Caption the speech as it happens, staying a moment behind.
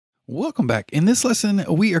Welcome back. In this lesson,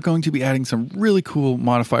 we are going to be adding some really cool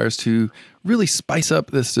modifiers to really spice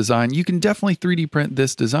up this design. You can definitely 3D print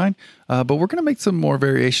this design, but we're going to make some more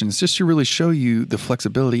variations just to really show you the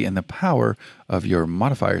flexibility and the power of your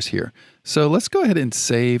modifiers here. So let's go ahead and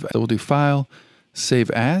save. So we'll do File, Save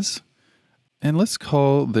As, and let's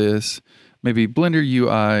call this maybe Blender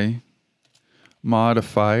UI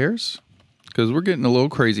Modifiers, because we're getting a little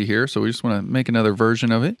crazy here, so we just want to make another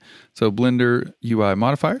version of it. So Blender UI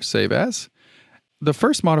Modifier, save as. The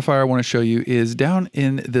first modifier I want to show you is down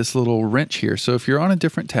in this little wrench here. So if you're on a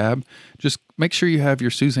different tab, just make sure you have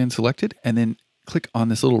your Suzanne selected and then click on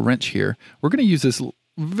this little wrench here. We're going to use this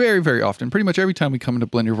very, very often. Pretty much every time we come into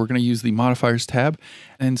Blender, we're going to use the modifiers tab.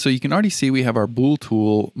 And so you can already see we have our bool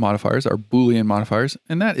tool modifiers, our Boolean modifiers,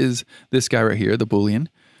 and that is this guy right here, the Boolean.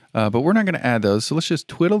 But we're not going to add those. So let's just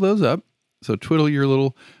twiddle those up. So twiddle your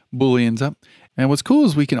little booleans up. And what's cool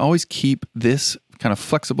is we can always keep this kind of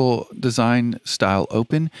flexible design style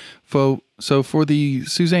open. So for the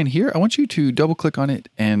Suzanne here, I want you to double click on it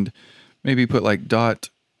and maybe put like dot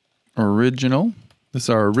original. This is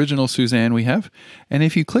our original Suzanne we have. And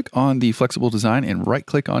if you click on the flexible design and right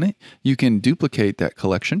click on it, you can duplicate that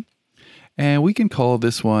collection. And we can call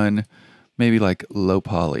this one maybe like low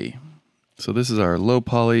poly. So this is our low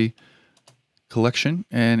poly collection,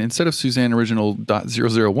 and instead of Suzanne original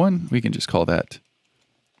 .001, we can just call that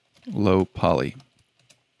low poly.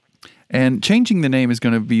 And changing the name is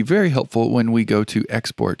going to be very helpful when we go to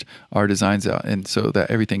export our designs out, and so that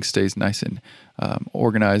everything stays nice and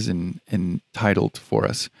organized and titled for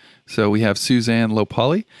us. So we have Suzanne low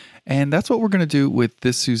poly, and that's what we're going to do with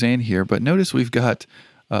this Suzanne here. But notice we've got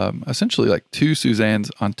essentially like two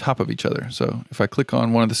Suzannes on top of each other. So if I click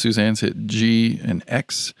on one of the Suzannes, hit G and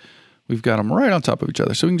X, we've got them right on top of each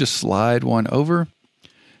other. So we can just slide one over.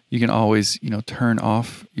 You can always, turn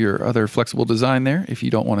off your other flexible design there if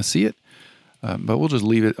you don't want to see it. But we'll just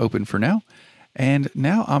leave it open for now. And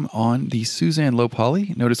now I'm on the Suzanne low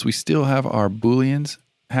poly. Notice we still have our Booleans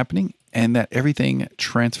happening and that everything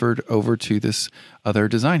transferred over to this other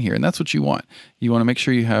design here. And that's what you want. You want to make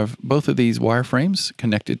sure you have both of these wireframes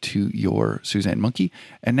connected to your Suzanne monkey.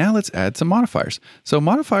 And now let's add some modifiers. So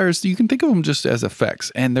modifiers, you can think of them just as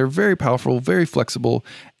effects, and they're very powerful, very flexible,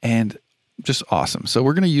 and just awesome. So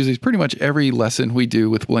we're going to use these pretty much every lesson we do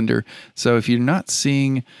with Blender. So if you're not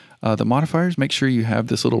seeing the modifiers, make sure you have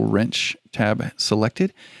this little wrench tab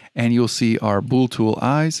selected, and you'll see our bool tool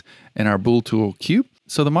eyes and our bool tool cube.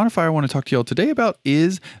 So the modifier I want to talk to y'all today about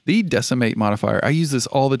is the Decimate Modifier. I use this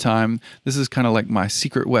all the time. This is kind of like my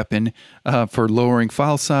secret weapon for lowering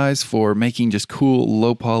file size, for making just cool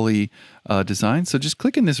low poly designs. So just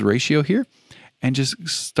click in this ratio here and just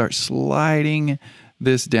start sliding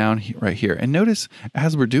this down right here. And notice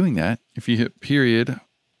as we're doing that, if you hit period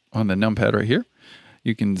on the numpad right here,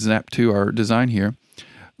 you can zap to our design here.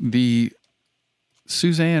 The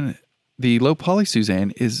Suzanne, the low poly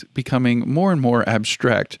Suzanne, is becoming more and more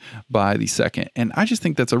abstract by the second. And I just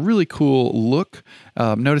think that's a really cool look.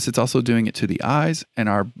 Notice it's also doing it to the eyes, and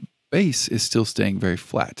our base is still staying very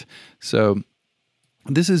flat. So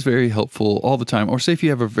this is very helpful all the time. Or say if you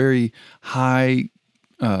have a very high,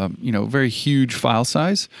 very huge file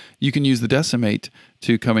size, you can use the Decimate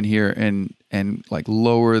to come in here and like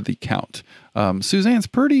lower the count. Suzanne's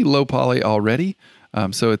pretty low poly already.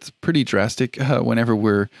 So it's pretty drastic whenever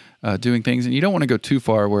we're doing things, and you don't want to go too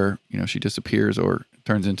far where she disappears or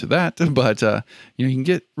turns into that. But you can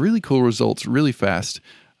get really cool results really fast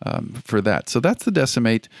for that. So that's the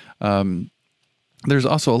Decimate. There's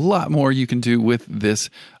also a lot more you can do with this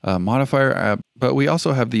modifier, but we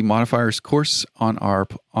also have the modifiers course on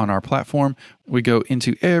our platform. We go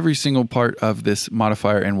into every single part of this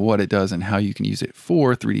modifier and what it does and how you can use it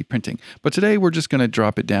for 3D printing. But today we're just going to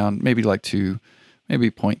drop it down maybe like to maybe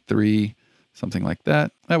 0.3, something like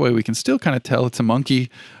that. That way we can still kind of tell it's a monkey,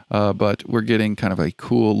 but we're getting kind of a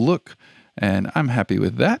cool look, and I'm happy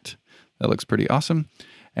with that. That looks pretty awesome.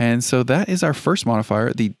 And so that is our first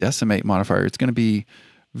modifier, the Decimate Modifier. It's going to be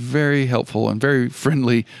very helpful and very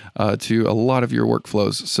friendly to a lot of your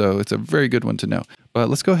workflows. So it's a very good one to know. But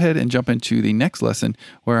let's go ahead and jump into the next lesson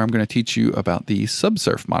where I'm going to teach you about the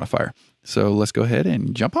Subsurf Modifier. So let's go ahead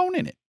and jump on in it.